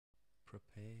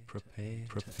Prepare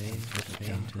to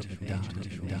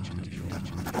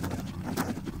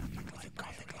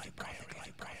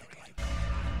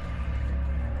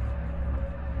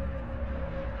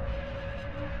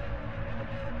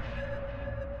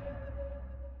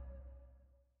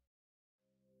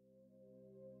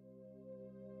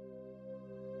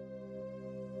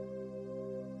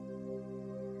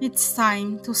It's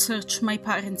time to search my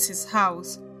parents'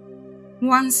 house.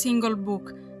 One single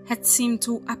book had seemed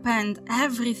to append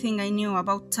everything I knew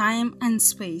about time and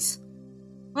space.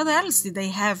 What else did they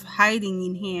have hiding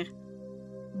in here?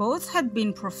 Both had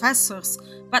been professors,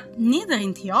 but neither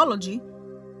in theology.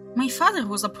 My father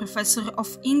was a professor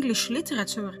of English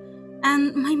literature,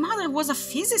 and my mother was a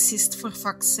physicist, for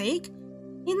fuck's sake.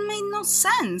 It made no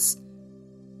sense.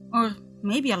 Or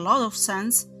maybe a lot of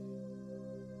sense.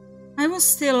 I was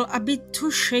still a bit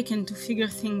too shaken to figure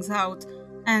things out,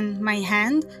 and my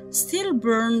hand still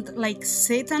burned like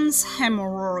Satan's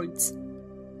hemorrhoids.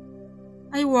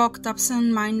 I walked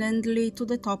absent-mindedly to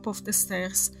the top of the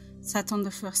stairs, sat on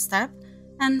the first step,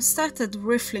 and started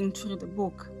riffling through the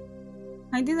book.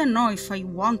 I didn't know if I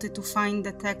wanted to find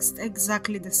the text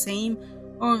exactly the same,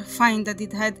 or find that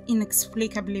it had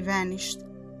inexplicably vanished.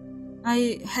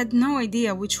 I had no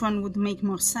idea which one would make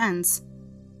more sense.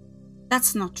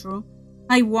 That's not true.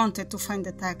 I wanted to find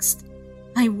the text.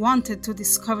 I wanted to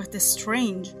discover the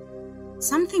strange.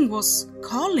 Something was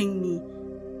calling me.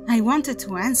 I wanted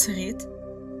to answer it.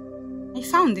 I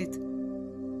found it.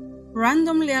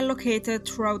 Randomly allocated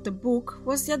throughout the book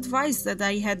was the advice that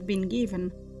I had been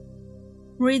given.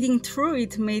 Reading through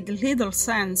it made little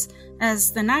sense,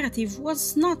 as the narrative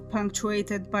was not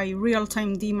punctuated by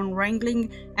real-time demon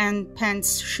wrangling and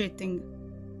pants shitting.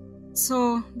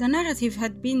 So, the narrative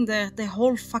had been there the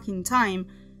whole fucking time,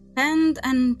 penned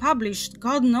and published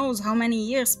God knows how many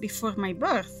years before my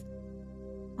birth.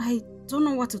 I don't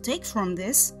know what to take from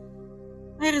this.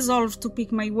 I resolved to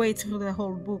pick my way through the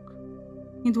whole book.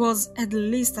 It was at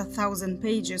least 1,000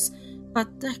 pages,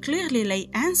 but there clearly lay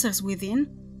answers within.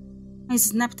 I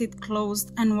snapped it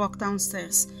closed and walked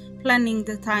downstairs, planning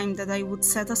the time that I would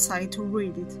set aside to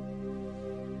read it.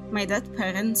 My dead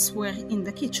parents were in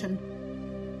the kitchen.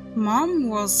 Mom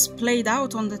was played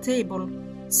out on the table,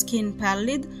 skin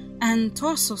pallid and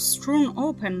torso strewn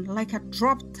open like a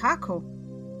dropped taco.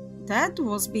 Dad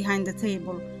was behind the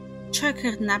table,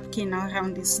 checkered napkin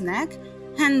around his neck,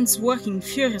 hands working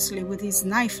furiously with his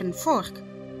knife and fork.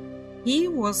 He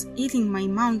was eating my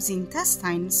mom's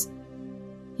intestines.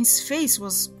 His face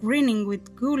was grinning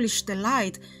with ghoulish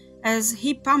delight as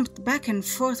he pumped back and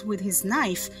forth with his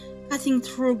knife, cutting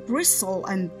through gristle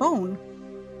and bone.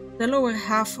 The lower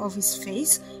half of his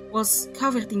face was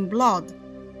covered in blood.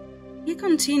 He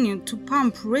continued to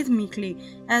pump rhythmically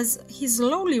as he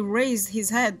slowly raised his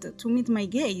head to meet my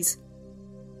gaze.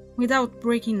 Without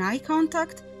breaking eye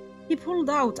contact, he pulled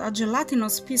out a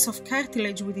gelatinous piece of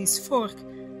cartilage with his fork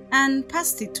and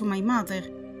passed it to my mother.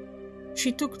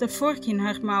 She took the fork in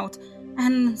her mouth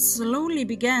and slowly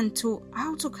began to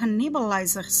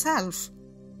auto-cannibalize herself.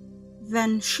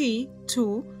 Then she,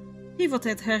 too,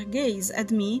 pivoted her gaze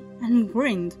at me and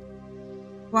grinned.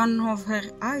 One of her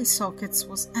eye sockets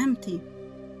was empty.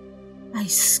 I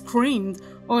screamed,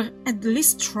 or at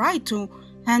least tried to,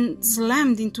 and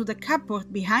slammed into the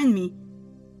cupboard behind me.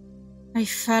 I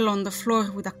fell on the floor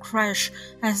with a crash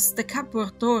as the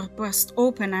cupboard door burst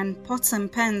open and pots and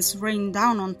pans rained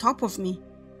down on top of me.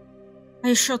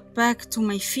 I shot back to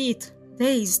my feet,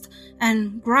 dazed,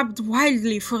 and grabbed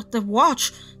wildly for the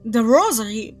watch, the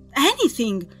rosary,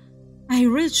 anything. I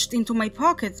reached into my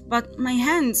pocket, but my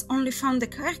hands only found the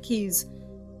car keys.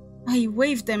 I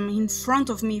waved them in front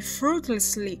of me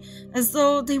fruitlessly, as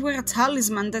though they were a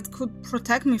talisman that could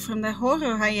protect me from the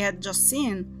horror I had just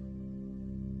seen.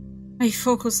 I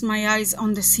focused my eyes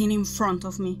on the scene in front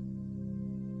of me.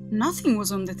 Nothing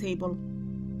was on the table.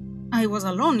 I was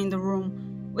alone in the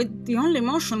room, with the only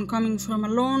motion coming from a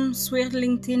lone,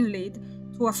 swirling tin lid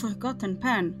to a forgotten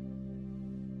pen.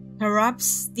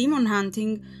 Perhaps demon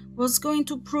hunting was going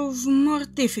to prove more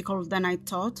difficult than I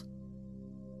thought.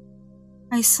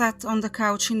 I sat on the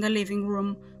couch in the living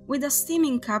room with a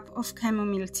steaming cup of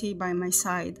chamomile tea by my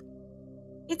side.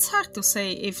 It's hard to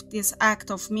say if this act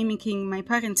of mimicking my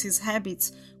parents'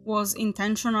 habits was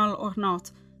intentional or not,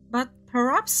 but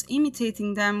perhaps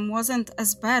imitating them wasn't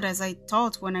as bad as I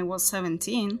thought when I was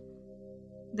 17.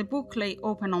 The book lay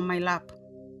open on my lap.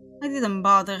 I didn't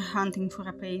bother hunting for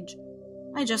a page.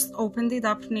 I just opened it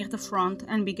up near the front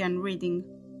and began reading.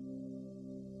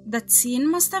 That scene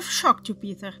must have shocked you,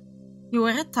 Peter. You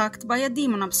were attacked by a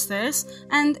demon upstairs,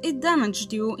 and it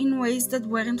damaged you in ways that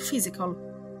weren't physical.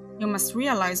 You must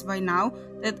realize by now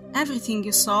that everything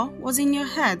you saw was in your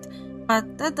head,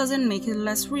 but that doesn't make it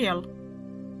less real.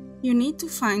 You need to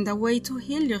find a way to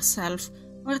heal yourself,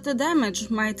 or the damage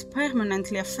might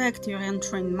permanently affect your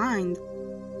untrained mind.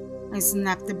 I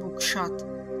snapped the book shut.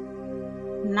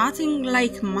 Nothing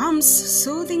like Mom's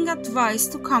soothing advice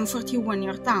to comfort you when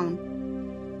you're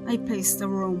down. I paced the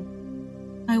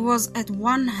room. I was at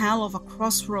one hell of a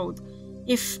crossroad.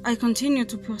 If I continued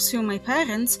to pursue my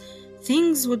parents,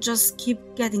 things would just keep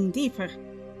getting deeper.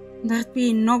 There'd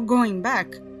be no going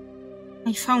back.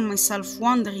 I found myself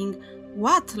wondering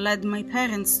what led my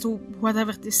parents to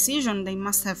whatever decision they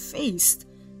must have faced.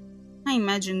 I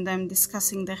imagined them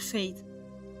discussing their fate.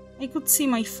 I could see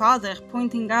my father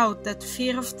pointing out that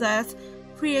fear of death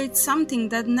creates something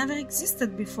that never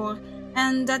existed before,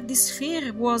 and that this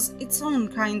fear was its own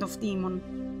kind of demon.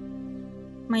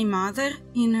 My mother,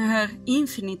 in her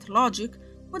infinite logic,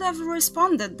 would have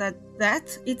responded that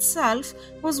death itself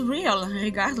was real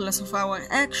regardless of our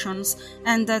actions,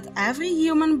 and that every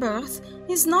human birth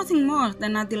is nothing more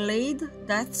than a delayed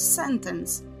death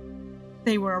sentence.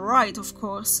 They were right, of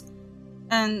course,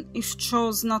 and if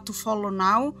chose not to follow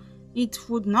now, it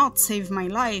would not save my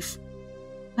life.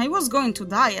 I was going to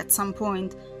die at some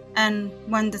point, and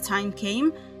when the time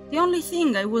came, the only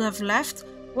thing I would have left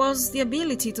was the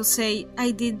ability to say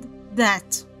I did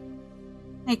that.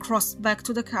 I crossed back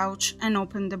to the couch and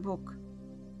opened the book.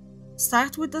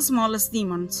 Start with the smallest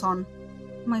demon, son.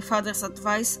 My father's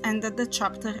advice ended the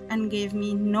chapter and gave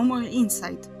me no more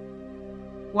insight.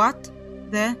 What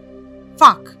the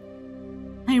fuck?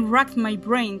 I racked my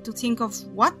brain to think of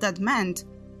what that meant.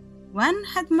 When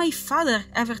had my father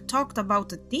ever talked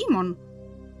about a demon?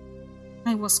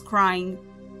 I was crying.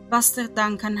 Buster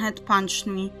Duncan had punched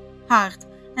me hard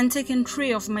and taken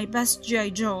 3 of my best G.I.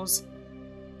 Joes.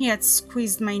 He had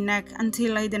squeezed my neck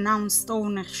until I denounced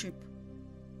ownership.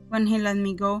 When he let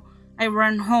me go, I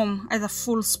ran home at a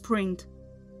full sprint.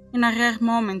 In a rare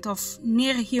moment of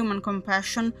near-human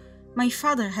compassion, my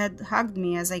father had hugged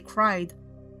me as I cried.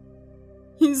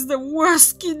 "He's the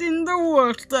worst kid in the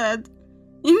world, Dad.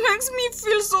 He makes me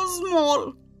feel so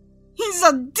small. He's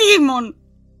a demon!"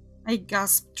 I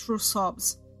gasped through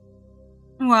sobs.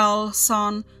 "Well,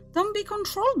 son, don't be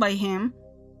controlled by him.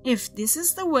 If this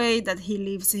is the way that he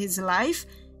lives his life,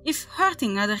 if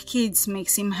hurting other kids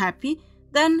makes him happy,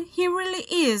 then he really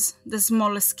is the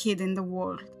smallest kid in the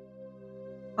world."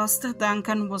 Buster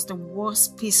Duncan was the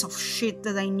worst piece of shit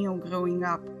that I knew growing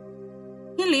up.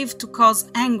 He lived to cause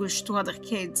anguish to other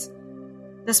kids.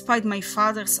 Despite my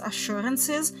father's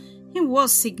assurances, he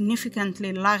was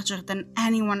significantly larger than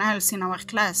anyone else in our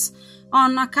class,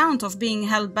 on account of being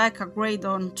held back a grade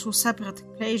on 2 separate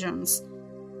occasions.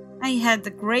 I had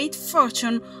the great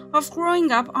fortune of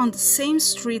growing up on the same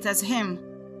street as him.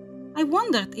 I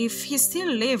wondered if he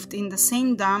still lived in the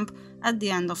same dump at the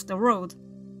end of the road.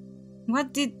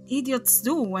 What did idiots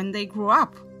do when they grew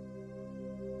up?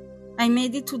 I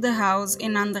made it to the house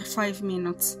in under 5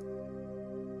 minutes.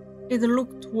 It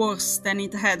looked worse than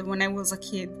it had when I was a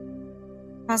kid.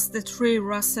 Past the 3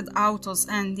 rusted autos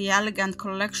and the elegant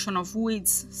collection of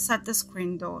weeds sat the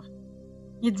screen door.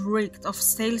 It reeked of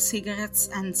stale cigarettes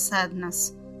and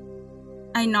sadness.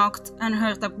 I knocked and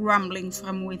heard a grumbling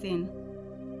from within.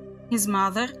 His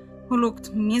mother, who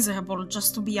looked miserable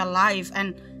just to be alive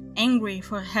and angry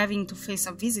for having to face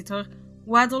a visitor,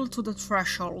 waddled to the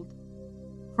threshold.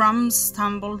 Crumbs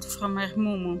stumbled from her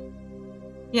muumuu.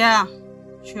 "Yeah,"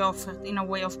 she offered in a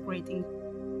way of greeting.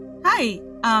 "Hi,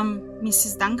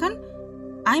 Mrs. Duncan.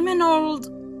 I'm an old,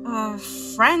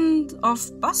 friend of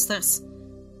Buster's.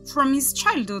 From his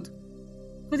childhood.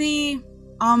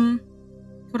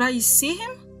 Could I see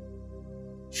him?"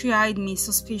 She eyed me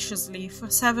suspiciously for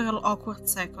several awkward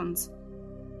seconds.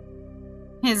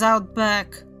 "He's out back,"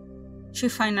 she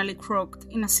finally croaked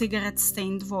in a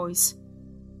cigarette-stained voice.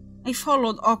 I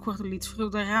followed awkwardly through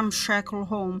the ramshackle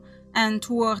home and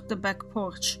toward the back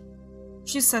porch.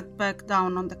 She sat back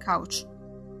down on the couch.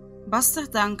 Buster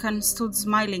Duncan stood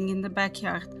smiling in the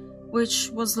backyard,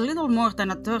 which was little more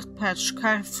than a dirt patch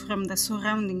carved from the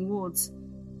surrounding woods.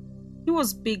 He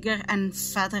was bigger and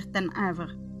fatter than ever.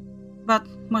 But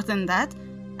more than that,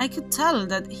 I could tell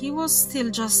that he was still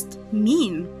just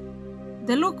mean.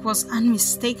 The look was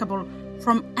unmistakable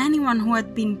from anyone who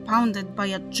had been pounded by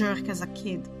a jerk as a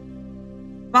kid.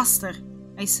 "Buster,"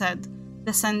 I said,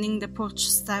 descending the porch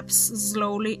steps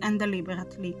slowly and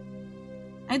deliberately.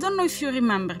 "I don't know if you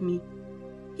remember me."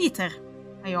 "Peter,"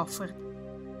 I offered.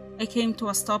 I came to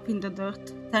a stop in the dirt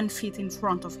 10 feet in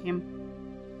front of him.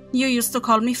 "You used to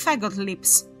call me Faggot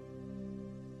Lips."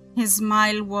 His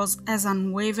smile was as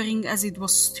unwavering as it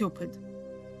was stupid.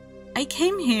 I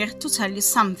came here to tell you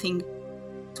something.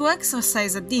 To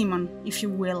exorcise a demon, if you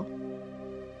will.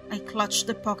 I clutched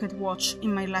the pocket watch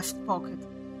in my left pocket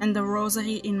and the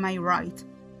rosary in my right.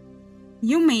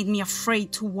 You made me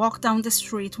afraid to walk down the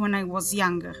street when I was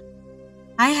younger.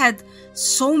 I had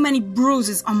so many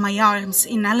bruises on my arms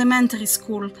in elementary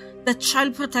school that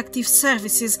Child Protective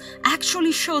Services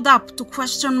actually showed up to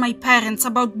question my parents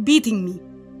about beating me.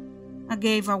 I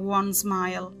gave a wan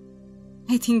smile.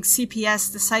 I think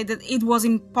CPS decided it was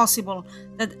impossible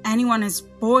that anyone as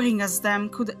boring as them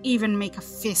could even make a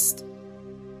fist.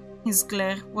 His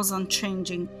glare was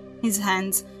unchanging, his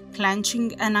hands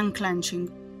clenching and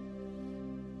unclenching.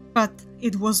 But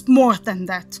it was more than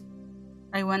that,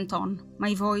 I went on,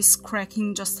 my voice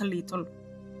cracking just a little.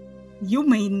 You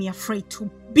made me afraid to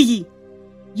be.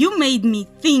 You made me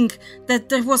think that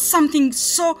there was something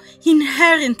so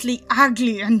inherently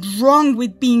ugly and wrong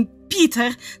with being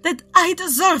Peter that I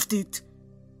deserved it.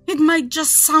 It might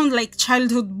just sound like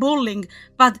childhood bullying,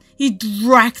 but it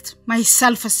wrecked my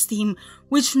self-esteem,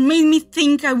 which made me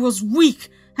think I was weak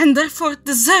and therefore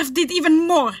deserved it even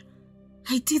more.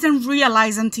 I didn't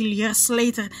realize until years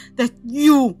later that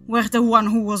you were the one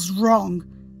who was wrong.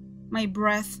 My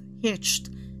breath hitched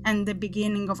and the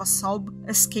beginning of a sob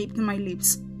escaped my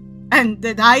lips. And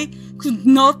that I could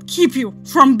not keep you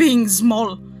from being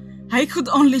small. I could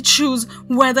only choose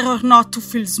whether or not to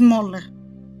feel smaller.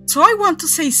 So I want to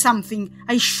say something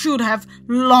I should have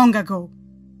long ago.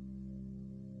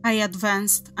 I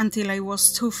advanced until I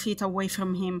was 2 feet away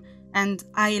from him and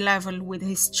eye level with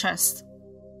his chest.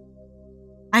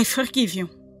 I forgive you.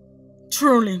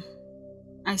 Truly,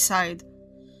 I sighed.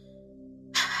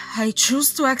 I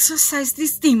choose to exorcise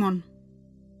this demon.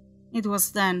 It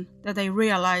was then that I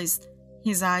realized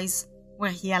his eyes were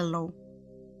yellow.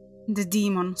 The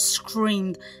demon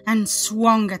screamed and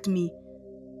swung at me.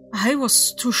 I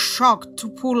was too shocked to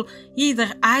pull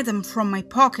either item from my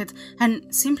pocket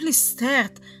and simply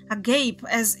stared agape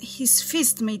as his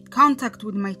fist made contact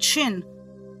with my chin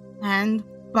and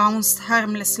bounced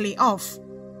harmlessly off.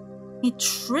 It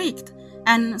shrieked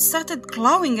and started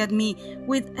clawing at me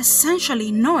with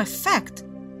essentially no effect.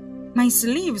 My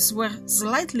sleeves were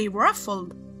slightly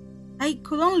ruffled. I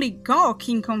could only gawk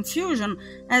in confusion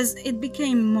as it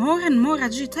became more and more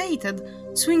agitated,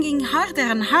 swinging harder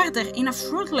and harder in a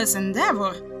fruitless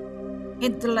endeavor.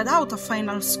 It let out a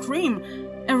final scream,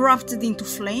 erupted into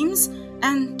flames,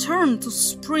 and turned to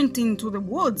sprint into the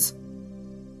woods.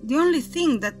 The only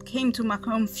thing that came to my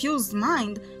confused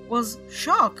mind was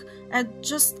shock at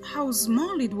just how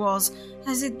small it was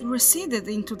as it receded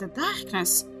into the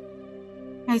darkness.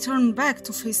 I turned back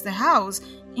to face the house,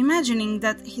 imagining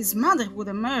that his mother would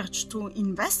emerge to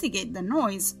investigate the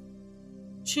noise.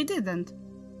 She didn't.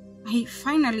 I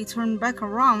finally turned back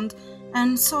around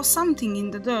and saw something in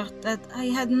the dirt that I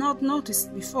had not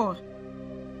noticed before.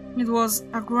 It was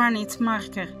a granite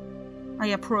marker. I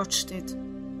approached it.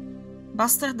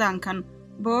 Buster Duncan,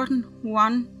 born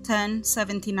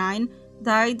 1/10/79,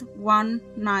 died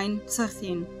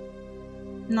 1/9/13.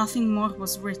 Nothing more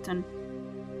was written.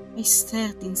 I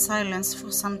stared in silence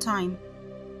for some time.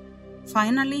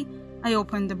 Finally, I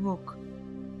opened the book.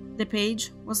 The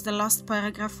page was the last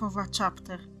paragraph of a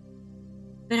chapter.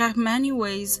 There are many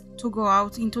ways to go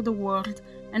out into the world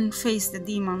and face the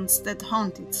demons that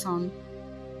haunt its son.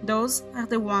 Those are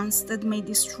the ones that may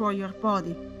destroy your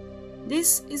body.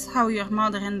 This is how your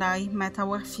mother and I met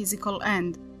our physical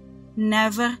end.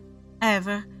 Never,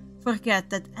 ever forget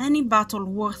that any battle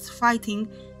worth fighting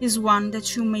is one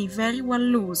that you may very well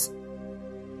lose.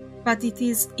 But it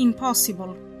is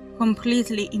impossible,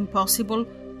 completely impossible,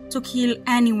 to kill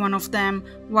any one of them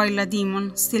while a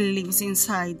demon still lives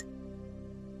inside.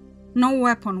 No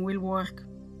weapon will work,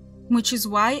 which is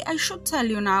why I should tell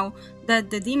you now that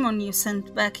the demon you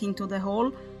sent back into the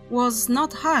hole was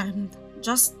not harmed,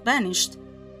 just vanished,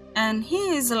 and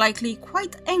he is likely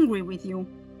quite angry with you.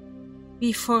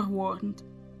 Be forewarned,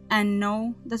 and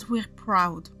know that we're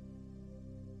proud.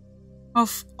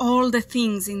 Of all the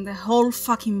things in the whole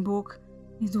fucking book,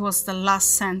 it was the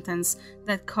last sentence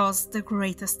that caused the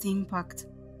greatest impact.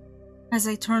 As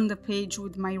I turned the page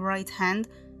with my right hand,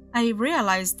 I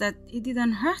realized that it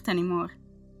didn't hurt anymore.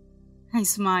 I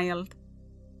smiled.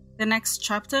 The next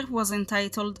chapter was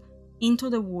entitled Into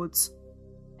the Woods.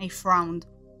 I frowned.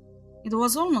 It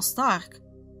was almost dark.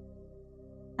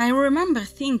 I remember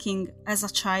thinking, as a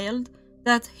child,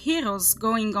 that heroes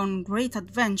going on great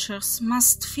adventures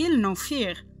must feel no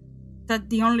fear, that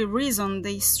the only reason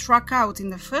they struck out in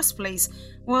the first place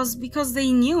was because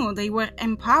they knew they were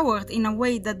empowered in a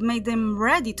way that made them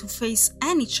ready to face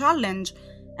any challenge,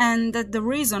 and that the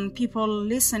reason people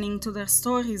listening to their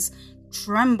stories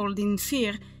trembled in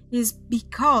fear is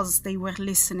because they were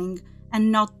listening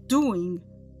and not doing.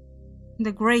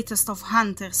 The greatest of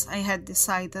hunters, I had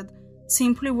decided,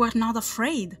 simply were not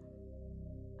afraid.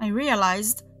 I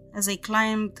realized, as I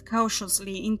climbed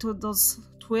cautiously into those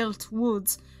twilit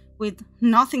woods with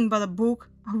nothing but a book,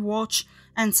 a watch,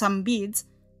 and some beads,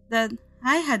 that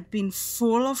I had been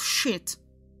full of shit.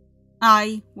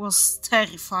 I was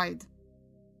terrified.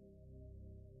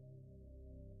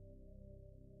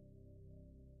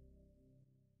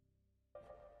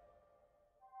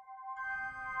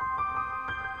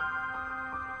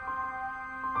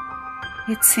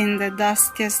 It's in the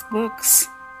dustiest books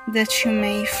that you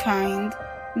may find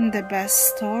the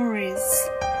best stories.